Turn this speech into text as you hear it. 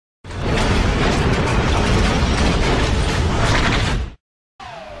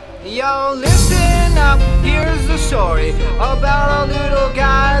Yo, listen up, here's the story about a little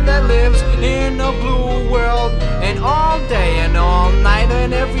guy that lives in a blue world. And all day and all night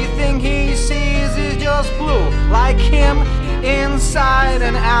and everything he sees is just blue. Like him, inside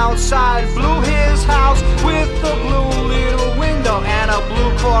and outside. Blue his house with a blue little window and a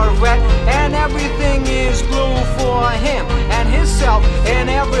blue Corvette. And everything is blue for him and himself and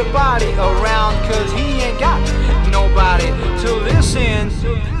everybody around. Cause he ain't got nobody to listen.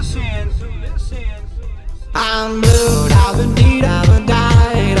 I'm blue, I've been deed, I've been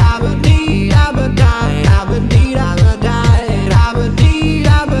died, I've been deed, I've been died, I've been deed, I've been died, I've been deed,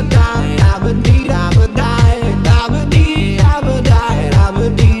 I've been died, I've been deed, I've been died, I've been deed, I've been died, I've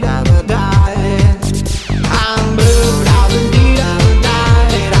been deed, I've been died. I'm blue, I've been deed, I've been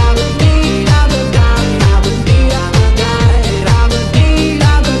died, I've been deed, I've been died, I've been deed, I've been died, I've been deed,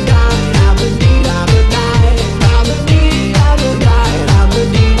 I've been died, I've been deed, I've been died, I've been deed, I've been died, I've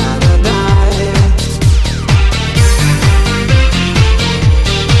been deed, I've been died.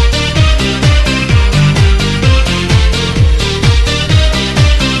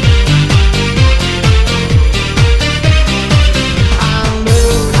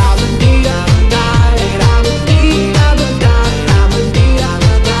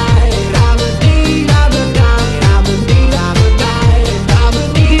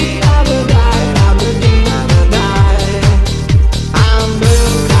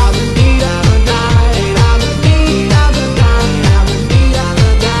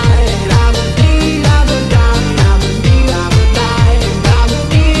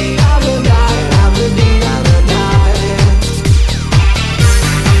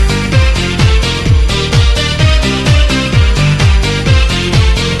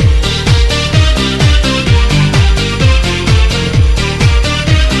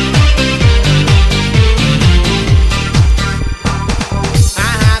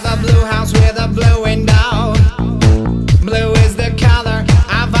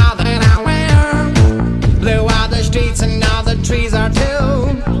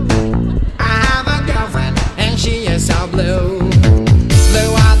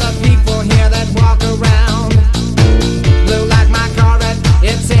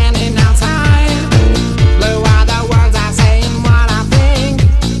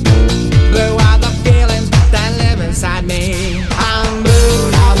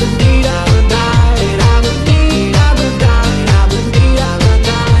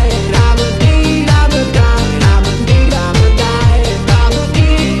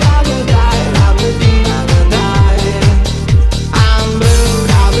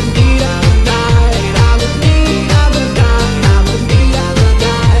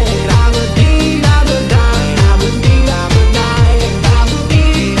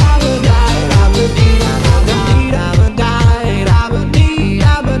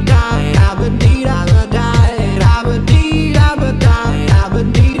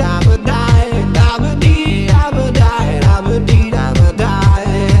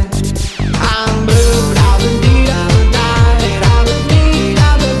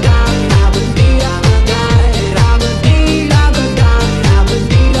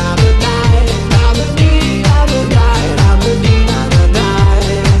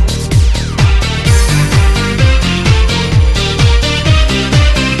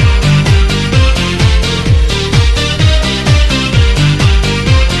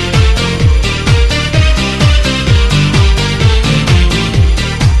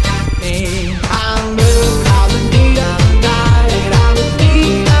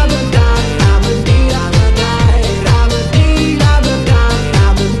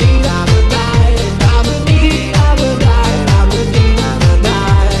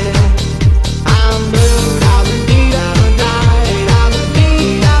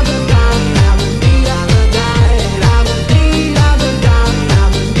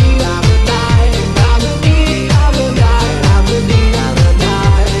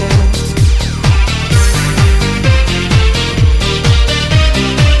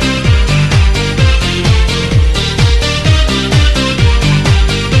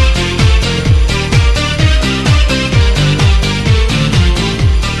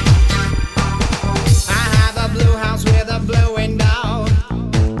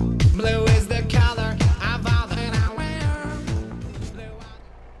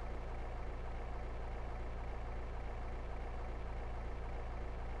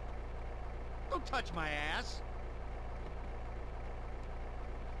 Don't touch my ass.